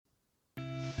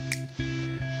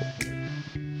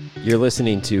You're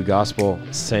listening to Gospel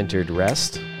Centered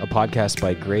Rest, a podcast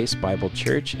by Grace Bible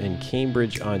Church in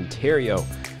Cambridge, Ontario,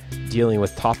 dealing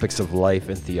with topics of life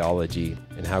and theology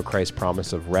and how Christ's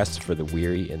promise of rest for the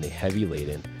weary and the heavy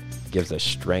laden gives us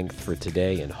strength for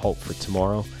today and hope for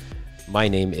tomorrow. My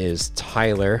name is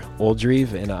Tyler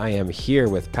Oldreeve, and I am here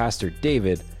with Pastor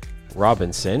David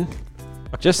Robinson.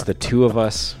 Just the two of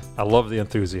us. I love the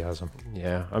enthusiasm.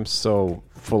 Yeah, I'm so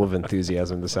full of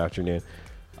enthusiasm this afternoon.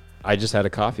 I just had a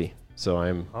coffee, so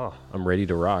I'm ready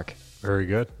to rock. Very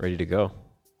good. Ready to go.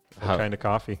 What kind of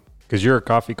coffee? Because you're a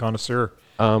coffee connoisseur.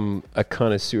 A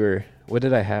connoisseur. What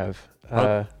did I have?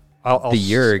 The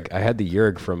Yerg. I had the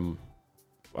Yerg from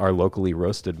our locally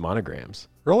roasted monograms.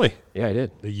 Really? Yeah, I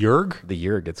did. The Yerg? The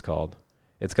Yerg, it's called.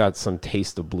 It's got some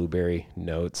taste of blueberry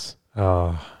notes.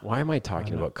 Why am I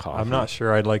talking about coffee? I'm not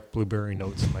sure I'd like blueberry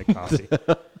notes in my coffee.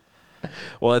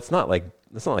 Well, it's not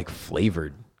like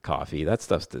flavored coffee. That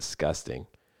stuff's disgusting.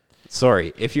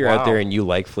 Sorry, if you're out there and you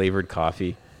like flavored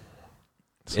coffee,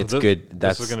 it's good.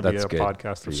 This is going to be a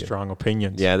podcast of strong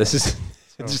opinions. Yeah, this is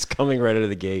just coming right out of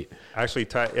the gate. Actually,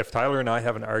 if Tyler and I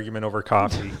have an argument over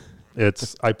coffee,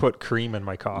 it's I put cream in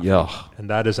my coffee, and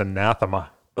that is anathema.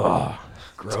 Oh,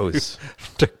 gross.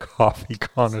 to coffee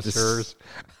connoisseurs.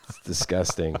 It's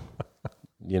disgusting.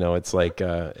 You know, it's like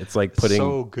putting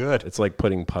so good. It's like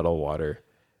putting puddle water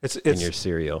in your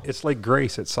cereal. It's like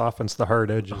Grace. It softens the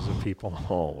hard edges of people.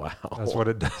 Oh, wow. That's what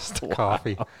it does to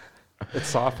coffee. It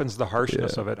softens the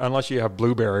harshness of it, unless you have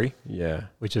blueberry,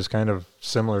 which is kind of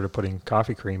similar to putting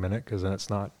coffee cream in it, because then it's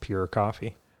not pure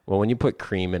coffee. Well, when you put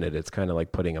cream in it, it's kind of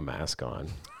like putting a mask on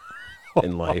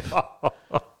in life.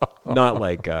 Not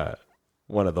like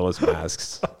one of those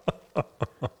masks,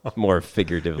 more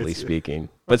figuratively speaking.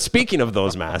 But speaking of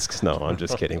those masks, no, I'm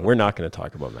just kidding. We're not going to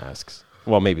talk about masks.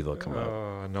 Well, maybe they'll come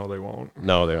up. No, they won't.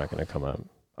 No, they're not going to come up.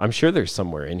 I'm sure there's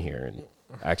somewhere in here in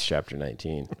Acts chapter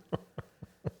 19.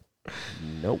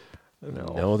 Nope.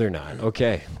 No, they're not.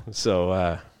 Okay.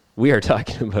 So we are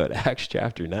talking about Acts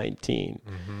chapter 19.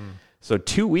 Mm-hmm. So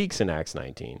 2 weeks in Acts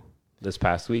 19, this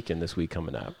past week and this week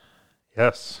coming up.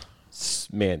 Yes.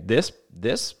 Man, this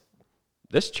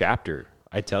chapter,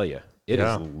 I tell you, it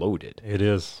is loaded. It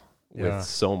is. With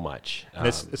so much. And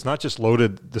it's not just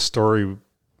loaded the story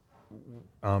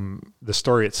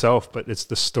itself, but it's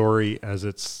the story as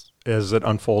it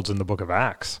unfolds in the book of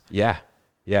Acts. Yeah.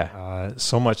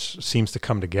 So much seems to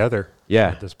come together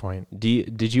at this point.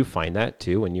 Did you find that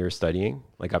too when you were studying,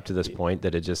 like up to this point,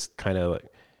 that it just kind of like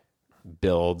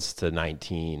builds to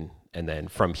 19, and then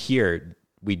from here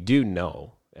we do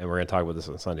know, and we're going to talk about this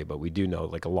on Sunday, but we do know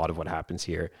like a lot of what happens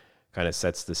here kind of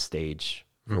sets the stage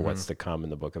for what's to come in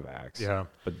the book of Acts. Yeah.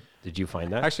 But did you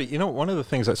find that? Actually, one of the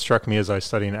things that struck me as I was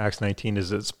studying Acts 19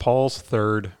 is it's Paul's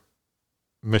third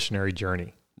missionary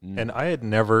journey. And I had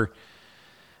never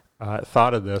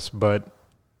thought of this, but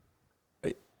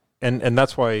and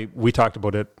that's why we talked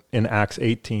about it in Acts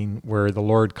 18, where the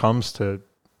Lord comes to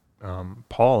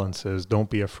Paul and says, "Don't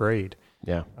be afraid.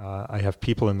 Yeah, I have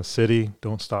people in the city.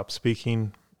 Don't stop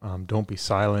speaking. Don't be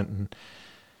silent." And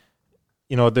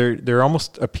there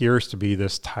almost appears to be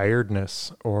this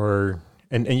tiredness,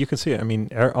 and you can see it. I mean,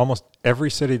 almost every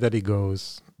city that he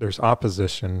goes, there's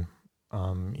opposition.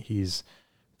 He's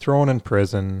thrown in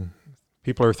prison.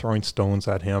 People are throwing stones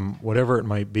at him, whatever it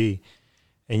might be.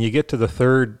 And you get to the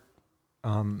third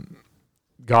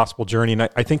gospel journey, and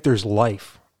I think there's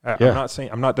life.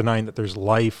 I'm not denying that there's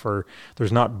life, or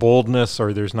there's not boldness,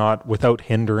 or there's not without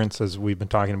hindrance, as we've been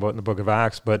talking about in the book of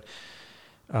Acts. But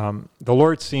the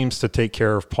Lord seems to take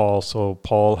care of Paul, so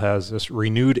Paul has this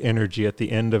renewed energy at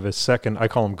the end of his second, I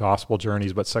call them gospel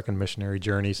journeys, but second missionary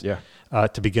journeys,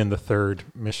 to begin the third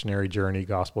missionary journey,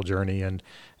 gospel journey, and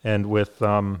that's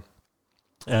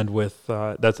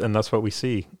what we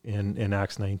see in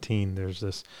Acts 19. There's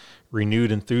this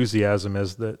renewed enthusiasm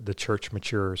as the church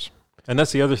matures. And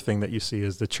that's the other thing that you see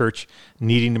is the church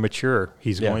needing to mature.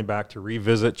 He's going back to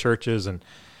revisit churches, and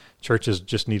churches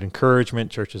just need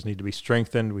encouragement. Churches need to be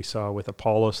strengthened. We saw with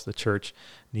Apollos, the church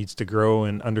needs to grow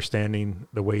in understanding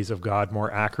the ways of God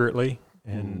more accurately.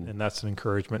 And that's an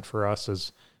encouragement for us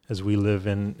as we live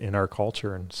in our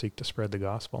culture and seek to spread the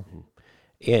gospel.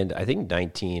 And I think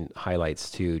 19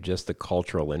 highlights too just the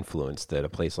cultural influence that a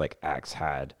place like Acts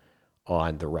had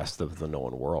on the rest of the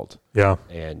known world. Yeah.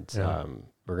 And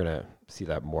we're going to see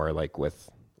that more like with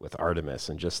Artemis,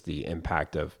 and just the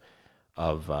impact of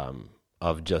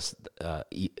just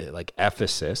like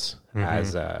Ephesus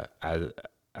as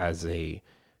a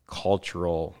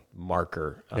cultural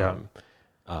marker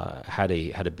had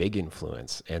a big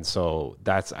influence. And so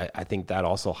I think that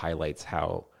also highlights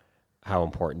how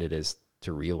important it is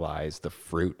to realize the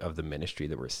fruit of the ministry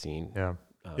that we're seeing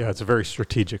Yeah, it's a very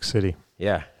strategic city.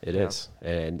 Yeah, it is.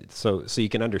 And so you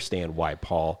can understand why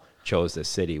Paul chose this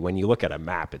city. When you look at a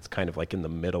map, it's kind of like in the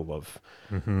middle of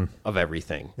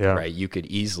everything, right? You could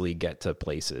easily get to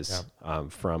places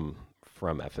from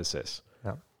Ephesus.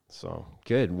 Yeah. So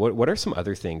good. What are some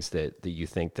other things that you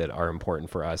think that are important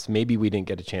for us? Maybe we didn't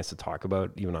get a chance to talk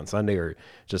about even on Sunday, or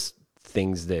just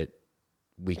things that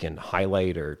we can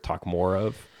highlight or talk more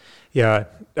of? Yeah,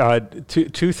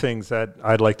 two things that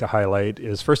I'd like to highlight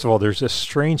is, first of all, there's this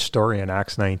strange story in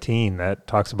Acts 19 that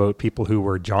talks about people who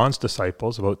were John's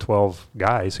disciples, about 12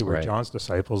 guys who were John's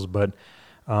disciples, but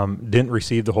didn't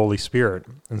receive the Holy Spirit.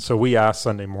 And so we asked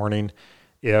Sunday morning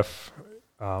if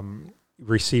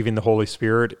receiving the Holy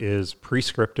Spirit is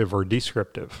prescriptive or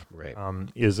descriptive. Right.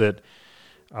 Is it,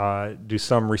 do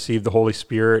some receive the Holy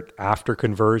Spirit after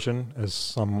conversion as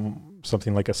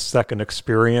something like a second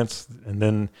experience, and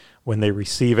then when they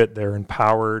receive it, they're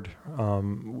empowered,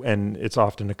 and it's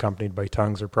often accompanied by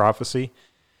tongues or prophecy?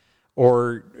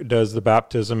 Or does the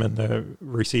baptism and the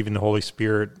receiving the Holy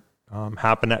Spirit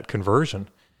happen at conversion?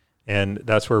 And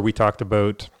that's where we talked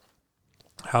about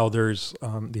how there's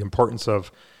the importance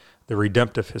of the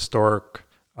redemptive historic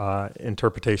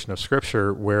interpretation of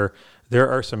Scripture, where there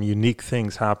are some unique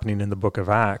things happening in the book of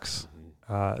Acts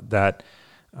that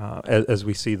as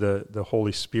we see the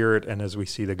Holy Spirit and as we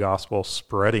see the gospel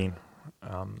spreading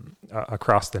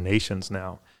across the nations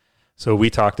now. So we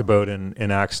talked about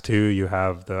in Acts 2, you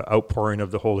have the outpouring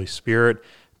of the Holy Spirit.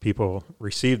 People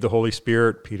receive the Holy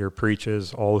Spirit. Peter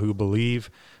preaches, all who believe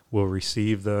will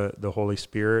receive the Holy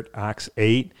Spirit. Acts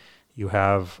 8, you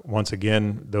have, once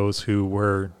again, those who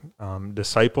were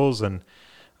disciples,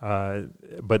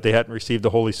 but they hadn't received the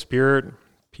Holy Spirit.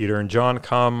 Peter and John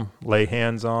come, lay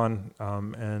hands on,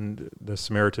 and the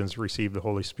Samaritans receive the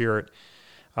Holy Spirit.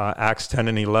 Acts 10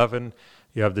 and 11,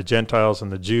 you have the Gentiles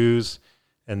and the Jews,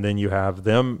 and then you have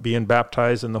them being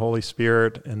baptized in the Holy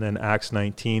Spirit. And then Acts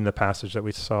 19, the passage that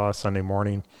we saw Sunday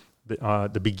morning,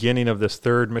 the beginning of this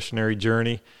third missionary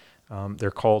journey.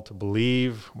 They're called to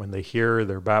believe. When they hear,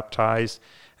 they're baptized,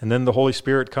 and then the Holy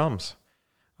Spirit comes.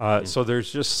 So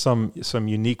there's just some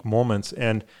unique moments.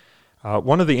 And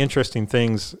one of the interesting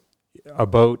things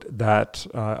about that,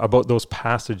 about those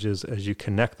passages as you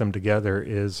connect them together,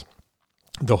 is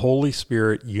the Holy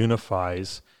Spirit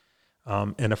unifies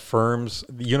and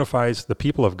unifies the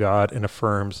people of God and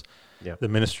affirms the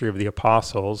ministry of the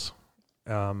apostles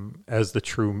as the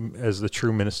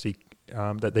true ministry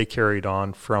that they carried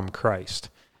on from Christ.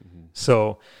 Mm-hmm.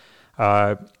 So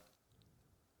I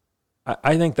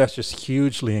think that's just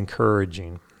hugely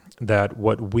encouraging, that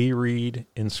what we read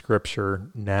in Scripture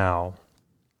now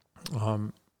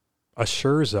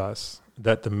assures us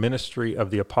that the ministry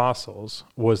of the apostles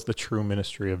was the true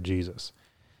ministry of Jesus.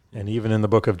 And even in the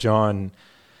book of John,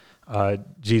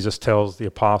 Jesus tells the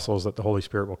apostles that the Holy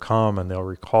Spirit will come and they'll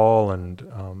recall, and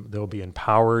they'll be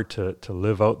empowered to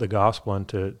live out the gospel and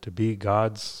to be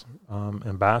God's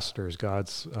ambassadors,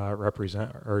 God's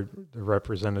the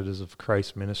representatives of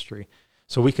Christ's ministry.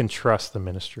 So we can trust the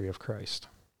ministry of Christ.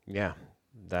 Yeah,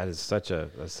 that's such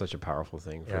a powerful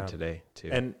thing for today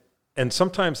too. And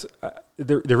sometimes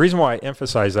the reason why I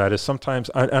emphasize that is sometimes,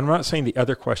 I'm not saying the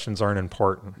other questions aren't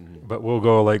important, but we'll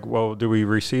go like, well, do we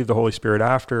receive the Holy Spirit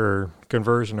after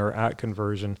conversion or at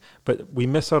conversion? But we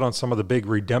miss out on some of the big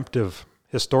redemptive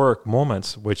historic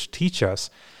moments which teach us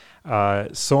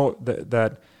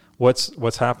that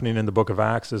what's happening in the book of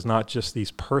Acts is not just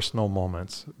these personal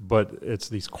moments, but it's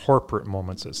these corporate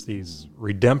moments. It's these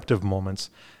redemptive moments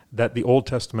that the Old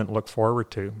Testament looked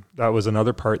forward to. That was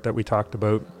another part that we talked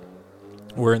about,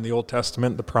 where in the Old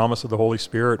Testament, the promise of the Holy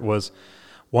Spirit was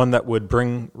one that would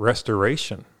bring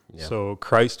restoration. Yeah. So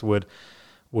Christ would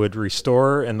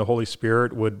restore, and the Holy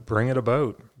Spirit would bring it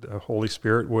about. The Holy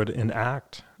Spirit would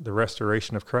enact the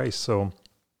restoration of Christ. So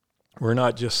we're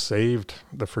not just saved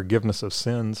the forgiveness of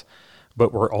sins,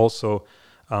 but we're also,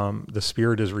 the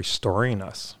Spirit is restoring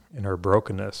us in our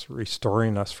brokenness,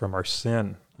 restoring us from our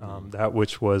sin. That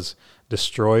which was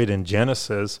destroyed in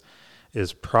Genesis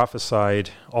is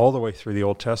prophesied all the way through the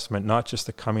Old Testament, not just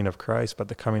the coming of Christ, but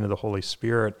the coming of the Holy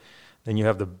Spirit. Then you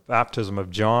have the baptism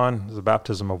of John, the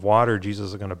baptism of water.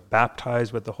 Jesus is going to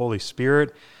baptize with the Holy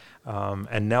Spirit.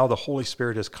 And now the Holy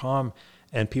Spirit has come,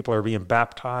 and people are being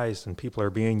baptized, and people are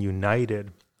being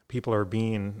united. People are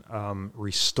being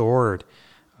restored.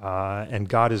 And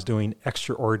God is doing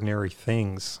extraordinary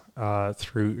things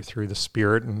through the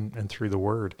Spirit and through the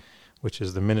Word, which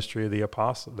is the ministry of the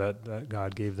apostle, that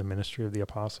God gave the ministry of the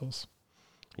apostles.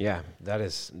 Yeah, that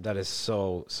is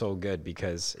so good,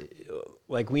 because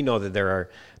like we know that there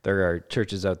are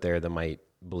churches out there that might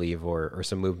believe, or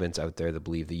some movements out there that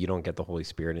believe that you don't get the Holy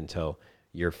Spirit until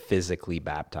you're physically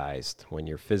baptized. When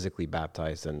you're physically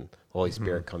baptized and the Holy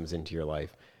Spirit comes into your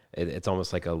life, it's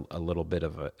almost like a little bit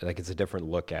of it's a different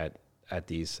look at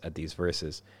these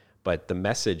verses. But the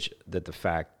message that the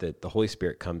fact that the Holy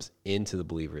Spirit comes into the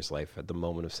believer's life at the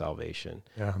moment of salvation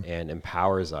and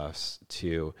empowers us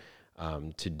to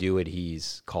do what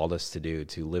he's called us to do,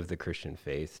 to live the Christian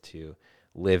faith, to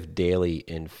live daily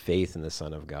in faith in the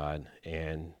Son of God,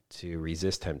 and to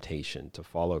resist temptation, to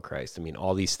follow Christ. I mean,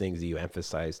 all these things that you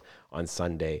emphasized on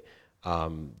Sunday,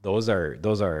 those are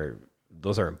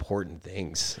important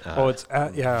things. It's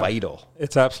vital.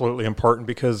 It's absolutely important,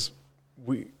 because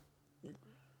we,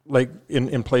 like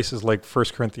in places like 1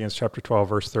 Corinthians chapter 12,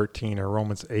 verse 13, or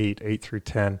Romans 8 through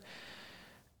 10,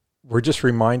 we're just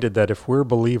reminded that if we're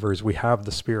believers, we have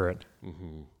the Spirit.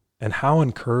 Mm-hmm. And how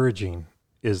encouraging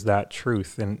is that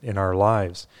truth in our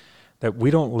lives, that we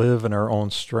don't live in our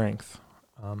own strength.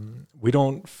 We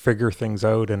don't figure things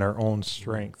out in our own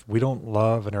strength. We don't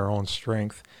love in our own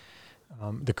strength.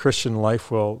 The Christian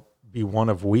life will be one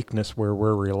of weakness, where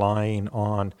we're relying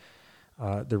on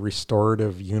the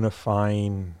restorative,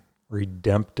 unifying,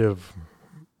 redemptive,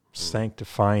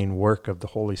 sanctifying work of the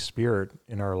Holy Spirit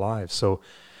in our lives. So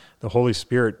the Holy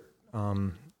Spirit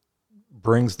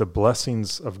brings the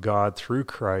blessings of God through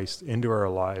Christ into our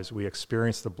lives. We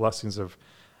experience the blessings of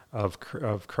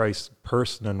Christ's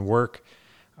person and work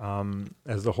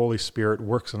as the Holy Spirit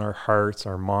works in our hearts,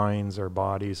 our minds, our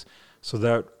bodies, so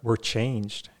that we're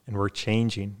changed and we're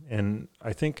changing. And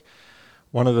I think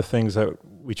one of the things that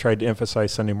we tried to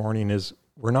emphasize Sunday morning is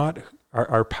we're not,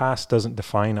 our past doesn't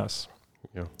define us.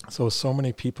 Yeah. So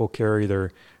many people carry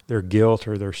their guilt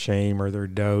or their shame or their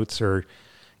doubts, or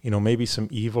maybe some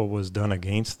evil was done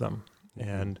against them,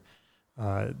 and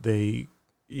that's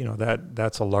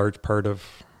a large part of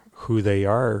who they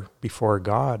are before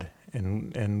God,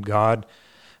 and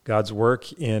God's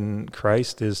work in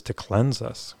Christ is to cleanse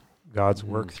us. God's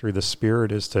work through the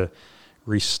Spirit is to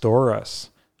restore us,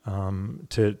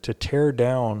 to tear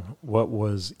down what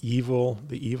was evil,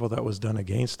 the evil that was done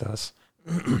against us,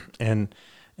 and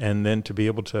then to be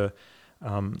able to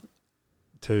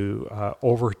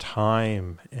over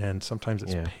time, and sometimes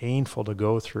it's painful to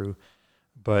go through,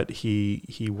 but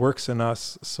he works in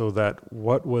us so that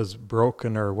what was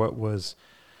broken, or what was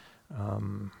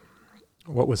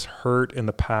hurt in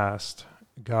the past,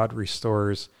 God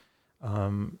restores,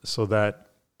 so that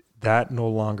no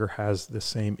longer has the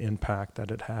same impact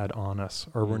that it had on us,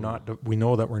 or we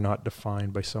know that we're not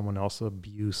defined by someone else's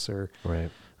abuse or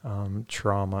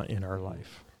trauma in our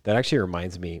life. That actually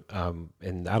reminds me,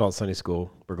 in adult Sunday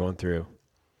school, we're going through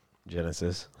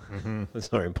Genesis. Mm-hmm.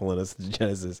 Sorry, I'm pulling us to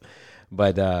Genesis.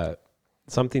 But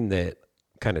something that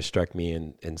kind of struck me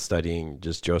in studying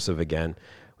just Joseph again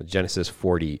was Genesis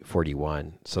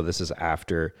 41. So this is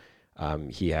after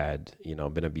he had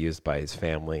been abused by his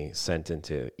family, sent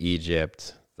into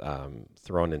Egypt,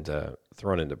 thrown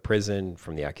into prison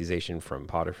from the accusation from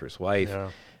Potiphar's wife. Yeah.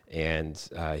 And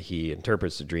he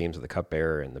interprets the dreams of the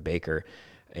cupbearer and the baker.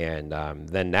 And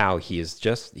then now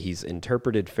he's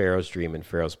interpreted Pharaoh's dream, and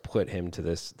Pharaoh's put him to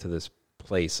this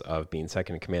place of being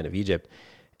second in command of Egypt.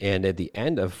 And at the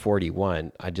end of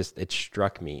 41, it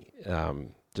struck me,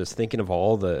 just thinking of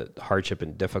all the hardship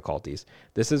and difficulties.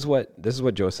 This is what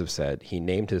Joseph said. He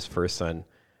named his first son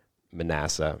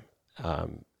Manasseh,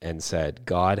 and said,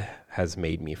 "God has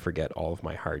made me forget all of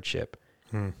my hardship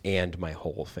and my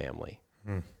whole family."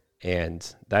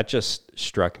 And that just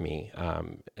struck me.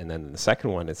 And then the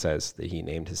second one, it says that he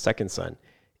named his second son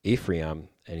Ephraim,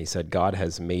 and he said, "God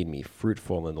has made me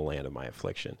fruitful in the land of my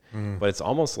affliction." But it's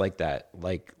almost like that,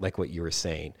 like what you were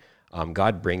saying.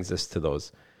 God brings us to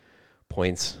those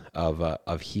points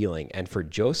of healing. And for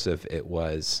Joseph, it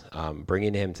was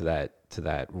bringing him to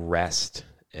that rest,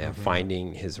 and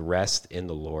finding his rest in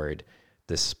the Lord,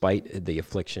 despite the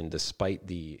affliction, despite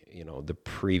the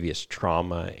previous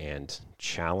trauma and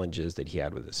challenges that he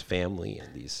had with his family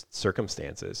and these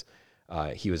circumstances.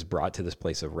 He was brought to this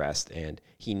place of rest, and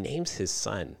he names his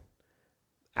son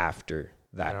after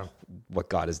that, what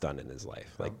God has done in his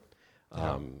life.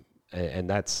 And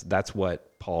that's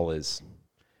what Paul is.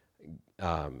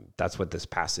 That's what this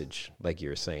passage, like you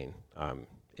were saying,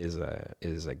 is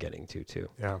getting to too.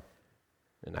 Yeah.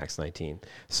 In Acts 19.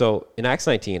 So in Acts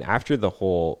 19, after the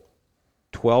whole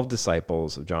 12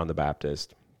 disciples of John the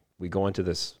Baptist, we go into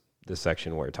this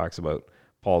section where it talks about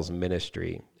Paul's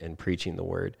ministry and preaching the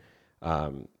word,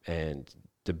 and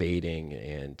debating.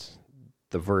 And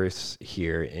the verse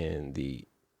here in the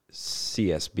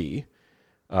CSB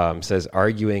says,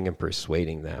 arguing and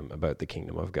persuading them about the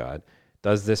kingdom of God.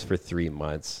 Does this for 3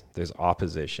 months. There's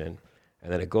opposition.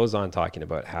 And then it goes on talking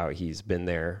about how he's been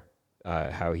there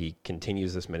how he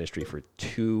continues this ministry for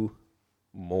 2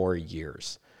 more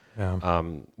years. Yeah.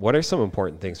 What are some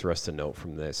important things for us to note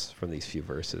from these few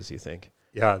verses, you think?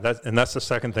 Yeah, that's the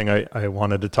second thing I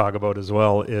wanted to talk about as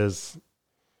well is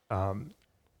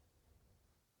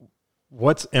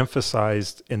what's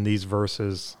emphasized in these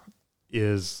verses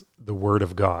is the Word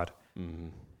of God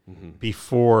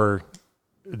before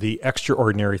the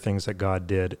extraordinary things that God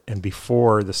did and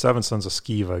before the 7 sons of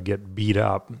Sceva get beat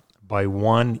up by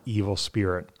one evil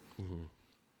spirit.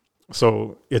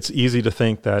 So it's easy to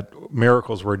think that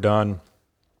miracles were done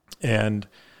and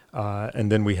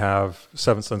then we have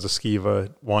 7 sons of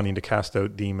Sceva wanting to cast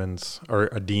out demons or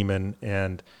a demon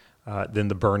and then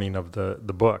the burning of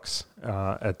the books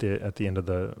at the end of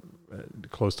the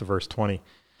close to verse 20.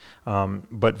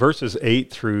 But verses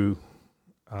 8 through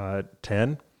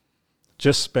 10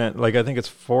 just spent, like, I think it's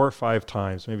 4 or 5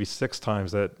 times, maybe 6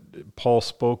 times that Paul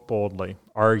spoke boldly,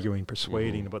 arguing,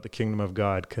 persuading about the kingdom of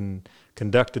God,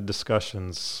 conducted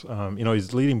discussions.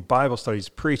 He's leading Bible studies,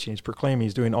 preaching, he's proclaiming,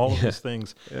 he's doing all of these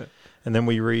things. Yeah. And then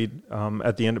we read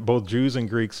at the end, both Jews and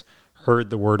Greeks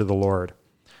heard the word of the Lord.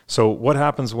 So what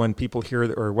happens when people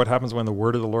hear, or what happens when the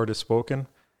word of the Lord is spoken?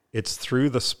 It's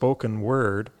through the spoken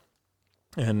word,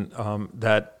 and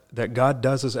that God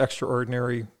does his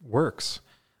extraordinary works.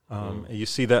 You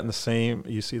see that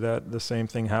the same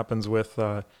thing happens with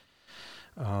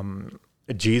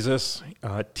Jesus.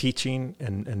 Teaching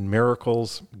and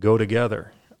miracles go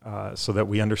together so that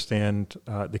we understand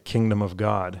the kingdom of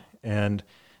God. And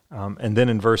then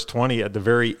in verse 20, at the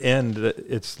very end,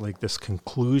 it's like this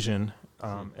conclusion.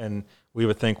 And we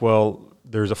would think, well,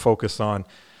 there's a focus on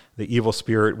the evil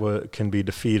spirit can be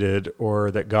defeated,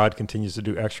 or that God continues to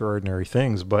do extraordinary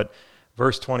things. But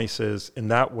verse 20 says, in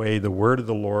that way, the word of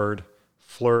the Lord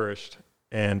flourished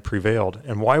and prevailed.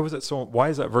 And why is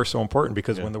that verse so important?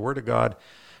 Because when the word of God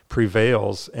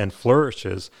prevails and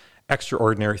flourishes,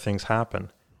 extraordinary things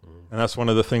happen. And that's one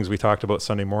of the things we talked about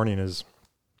Sunday morning is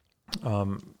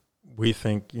we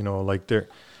think, like they're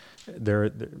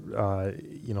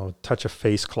touch a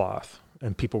face cloth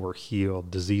and people were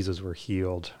healed, diseases were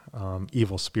healed,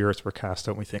 evil spirits were cast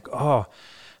out. And we think, oh,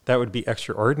 that would be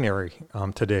extraordinary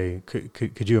today.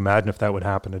 Could you imagine if that would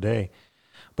happen today?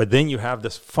 But then you have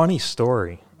this funny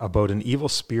story about an evil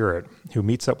spirit who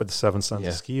meets up with the 7 sons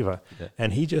of Sceva,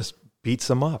 and he just beats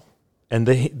them up. And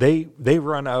they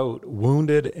run out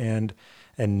wounded and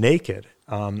naked.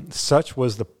 Such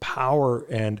was the power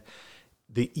and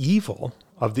the evil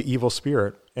of the evil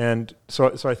spirit. And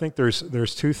so I think there's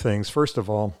 2 things. First of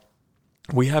all,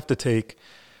 we have to take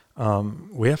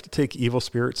evil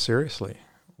spirits seriously.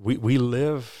 We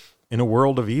live in a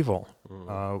world of evil.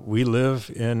 We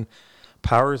live in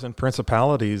powers and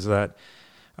principalities that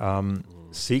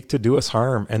seek to do us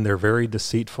harm, and they're very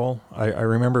deceitful. I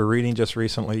remember reading just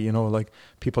recently, like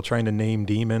people trying to name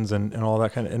demons and all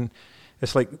that kind of, and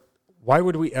it's like, why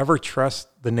would we ever trust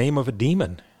the name of a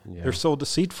demon? Yeah. They're so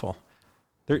deceitful.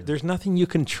 There's nothing you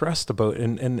can trust about,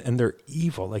 and they're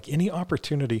evil. Like any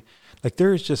opportunity, like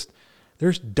there's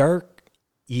dark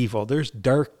evil, there's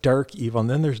dark evil, and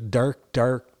then there's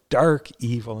dark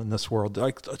evil in this world,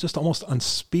 like just almost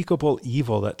unspeakable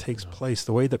evil that takes place,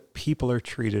 the way that people are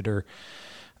treated, or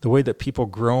the way that people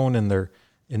groan in their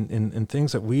in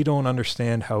things that we don't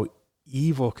understand, how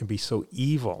evil can be so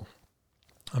evil.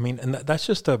 I mean, and that's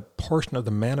just a portion of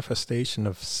the manifestation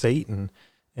of Satan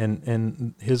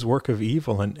and his work of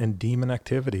evil and demon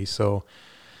activity. So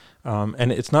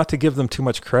and it's not to give them too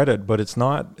much credit, but it's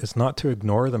not to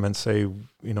ignore them and say,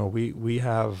 we don't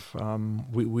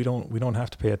have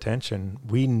to pay attention.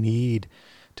 We need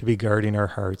to be guarding our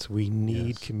hearts. We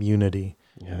need community.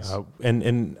 Yes.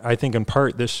 And I think in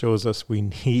part this shows us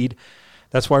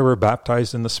that's why we're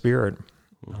baptized in the Spirit.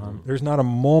 There's not a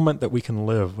moment that we can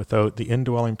live without the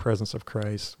indwelling presence of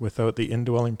Christ, without the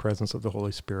indwelling presence of the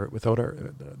Holy Spirit, without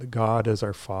the God as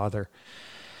our Father.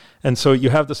 And so you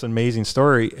have this amazing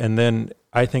story, and then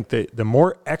I think that the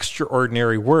more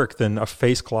extraordinary work than a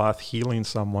face cloth healing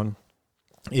someone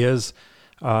is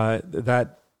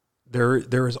that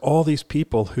there is all these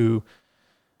people who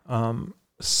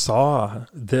saw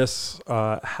this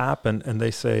happen, and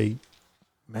they say,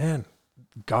 man,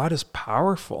 God is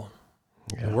powerful.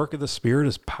 Yeah. The work of the Spirit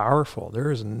is powerful.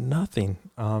 There is nothing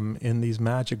in these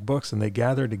magic books, and they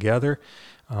gathered together.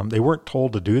 They weren't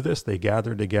told to do this. They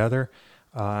gathered together.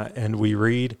 And we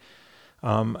read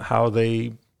how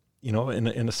they,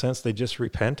 in a sense, they just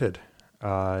repented.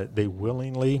 They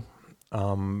willingly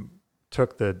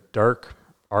took the dark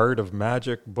art of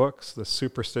magic books, the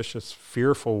superstitious,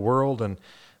 fearful world, and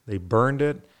they burned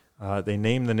it. They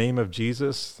named the name of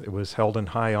Jesus. It was held in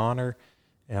high honor.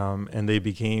 and they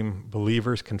became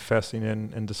believers, confessing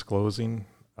and disclosing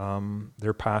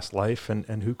their past life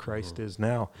and who Christ is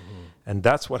now. And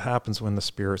that's what happens when the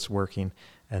Spirit's working.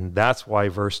 And that's why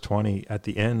verse 20 at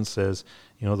the end says,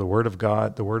 the word of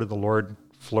God, the word of the Lord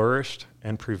flourished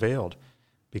and prevailed.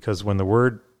 Because when the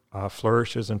word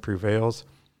flourishes and prevails,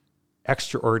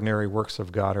 extraordinary works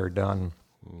of God are done.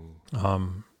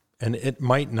 And it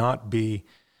might not be,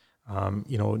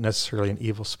 necessarily an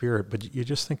evil spirit, but you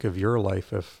just think of your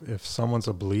life. If someone's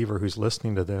a believer who's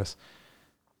listening to this,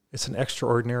 it's an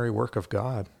extraordinary work of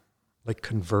God, like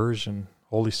conversion,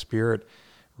 Holy Spirit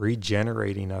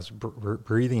regenerating us,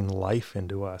 breathing life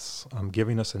into us,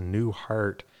 giving us a new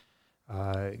heart.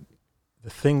 The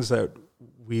things that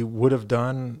we would have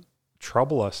done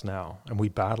trouble us now, and we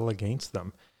battle against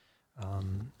them.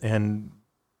 And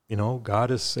God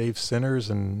has saved sinners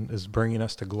and is bringing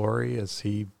us to glory as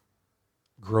he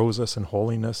grows us in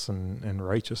holiness and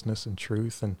righteousness and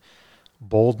truth and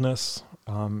boldness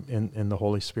in the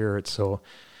Holy Spirit. So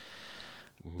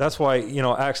that's why,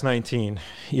 Acts 19,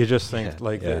 you just think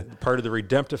part of the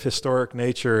redemptive historic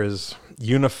nature is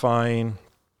unifying,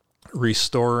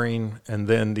 restoring, and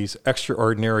then these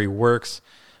extraordinary works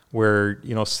where,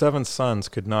 7 sons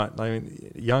could not,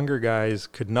 younger guys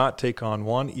could not take on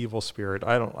one evil spirit.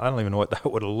 I don't even know what that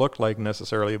would have looked like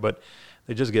necessarily, but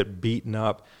they just get beaten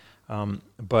up.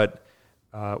 But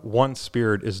one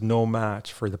spirit is no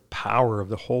match for the power of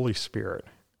the Holy Spirit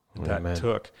that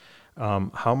took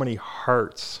how many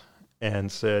hearts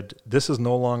and said, this is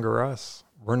no longer us.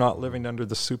 We're not living under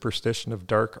the superstition of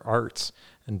dark arts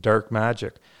and dark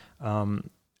magic.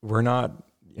 We're not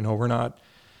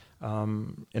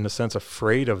in a sense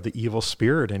afraid of the evil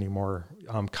spirit anymore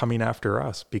coming after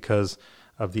us because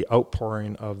of the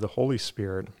outpouring of the Holy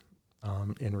Spirit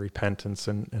in repentance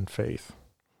and faith.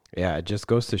 Yeah, it just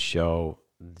goes to show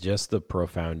just the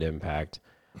profound impact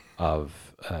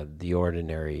of the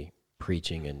ordinary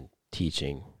preaching and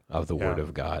teaching of the Word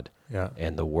of God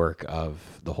and the work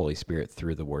of the Holy Spirit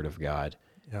through the Word of God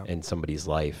in somebody's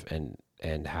life, and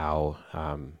how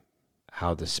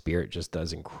the Spirit just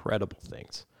does incredible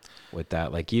things with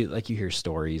that. Like you hear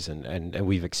stories, and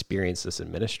we've experienced this in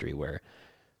ministry where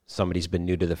somebody's been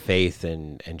new to the faith,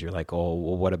 and you're like, oh,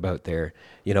 well, what about their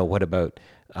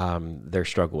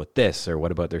struggle with this, or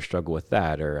what about their struggle with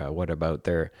that, or what about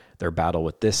their battle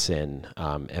with this sin?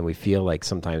 And we feel like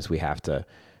sometimes we have to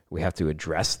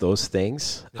address those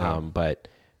things. But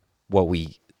what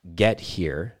we get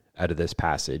here out of this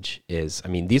passage is,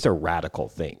 these are radical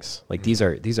things. Like these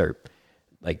are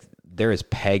like, there is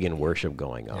pagan worship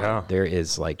going on. Yeah. There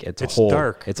is it's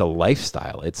dark. It's a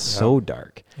lifestyle. It's so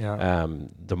dark. Yeah.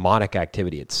 Demonic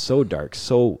activity. It's so dark,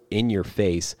 so in your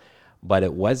face, but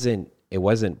it wasn't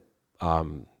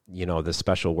the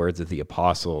special words of the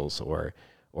apostles or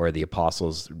the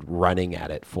apostles running at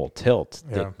it full tilt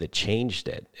that changed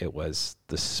it. It was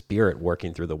the Spirit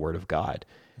working through the Word of God.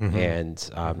 Mm-hmm. And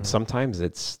sometimes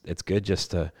it's good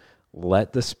just to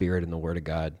let the Spirit and the Word of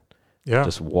God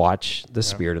just watch the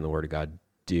Spirit and the Word of God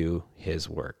do His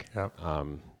work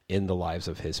in the lives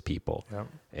of His people.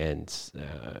 And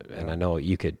I know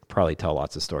you could probably tell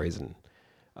lots of stories and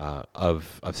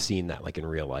of seeing that like in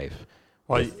real life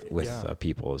with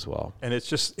people as well. And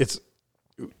it's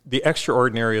the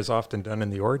extraordinary is often done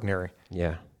in the ordinary.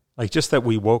 Yeah. Like just that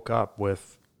we woke up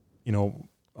with,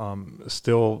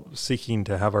 still seeking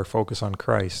to have our focus on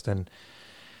Christ and,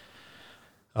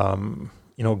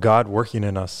 God working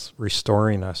in us,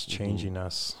 restoring us, changing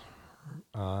us,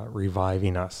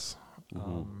 reviving us,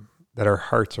 that our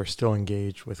hearts are still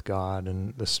engaged with God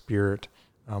and the Spirit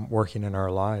working in our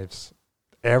lives.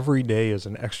 Every day is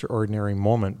an extraordinary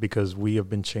moment because we have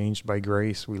been changed by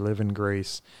grace. We live in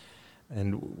grace,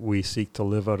 and we seek to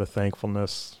live out of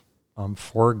thankfulness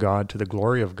for God, to the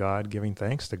glory of God, giving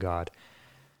thanks to God.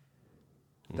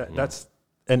 That's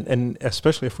and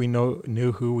especially if we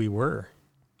knew who we were.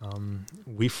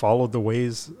 We followed the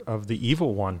ways of the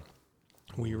evil one.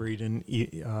 We read in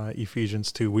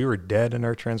Ephesians 2, we were dead in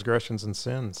our transgressions and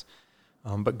sins,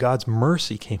 but God's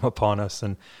mercy came upon us,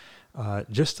 and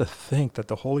just to think that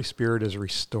the Holy Spirit is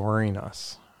restoring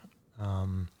us,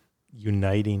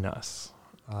 uniting us,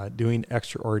 doing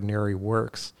extraordinary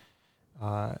works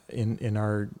in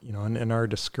our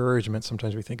discouragement.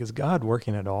 Sometimes we think, is God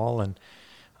working at all? And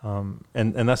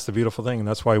that's the beautiful thing. And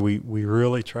that's why we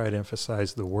really try to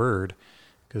emphasize the Word,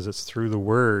 because it's through the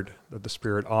Word that the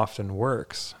Spirit often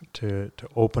works to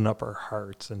open up our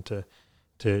hearts and to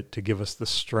give us the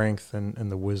strength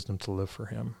and the wisdom to live for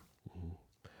Him.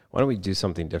 Why don't we do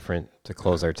something different to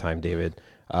close our time, David?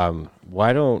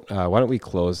 Why don't we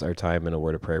close our time in a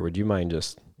word of prayer? Would you mind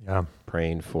just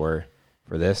praying for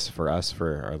this, for us,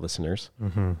 for our listeners.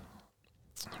 Mm-hmm.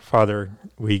 Father,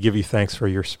 we give you thanks for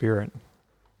your Spirit.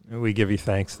 We give you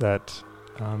thanks that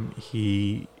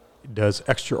he does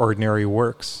extraordinary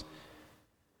works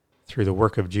through the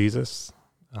work of Jesus,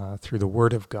 through the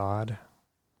Word of God.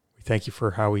 We thank you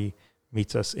for how he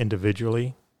meets us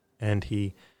individually, and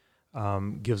he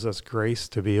gives us grace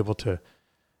to be able to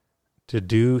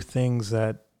do things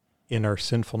that in our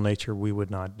sinful nature we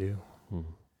would not do.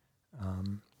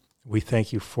 We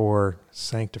thank you for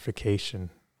sanctification.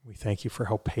 We thank you for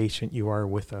how patient you are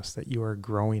with us, that you are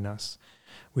growing us.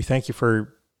 We thank you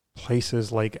for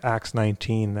places like Acts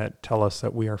 19 that tell us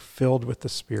that we are filled with the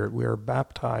Spirit, we are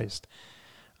baptized,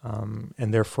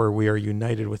 and therefore we are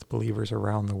united with believers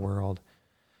around the world.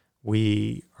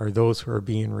 We are those who are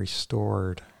being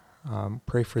restored.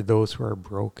 Pray for those who are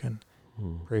broken.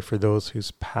 Pray for those whose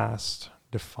past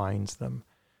defines them.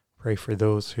 Pray for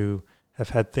those who have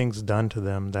had things done to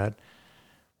them that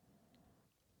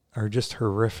are just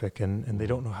horrific, and they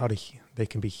don't know how they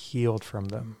can be healed from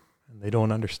them, and they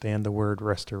don't understand the word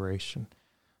restoration.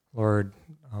 Lord,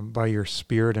 by your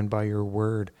Spirit and by your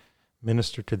word,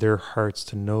 minister to their hearts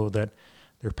to know that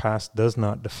their past does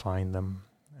not define them.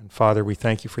 And Father, we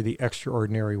thank you for the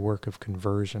extraordinary work of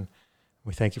conversion.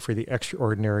 We thank you for the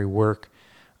extraordinary work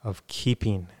of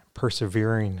keeping,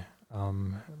 persevering,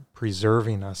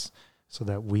 preserving us so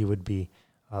that we would be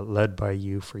led by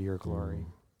you for your glory.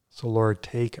 So Lord,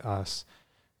 take us,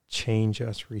 change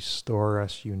us, restore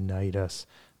us, unite us,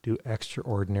 do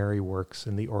extraordinary works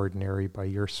in the ordinary by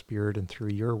your Spirit and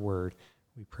through your word.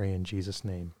 We pray in Jesus'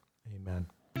 name. Amen.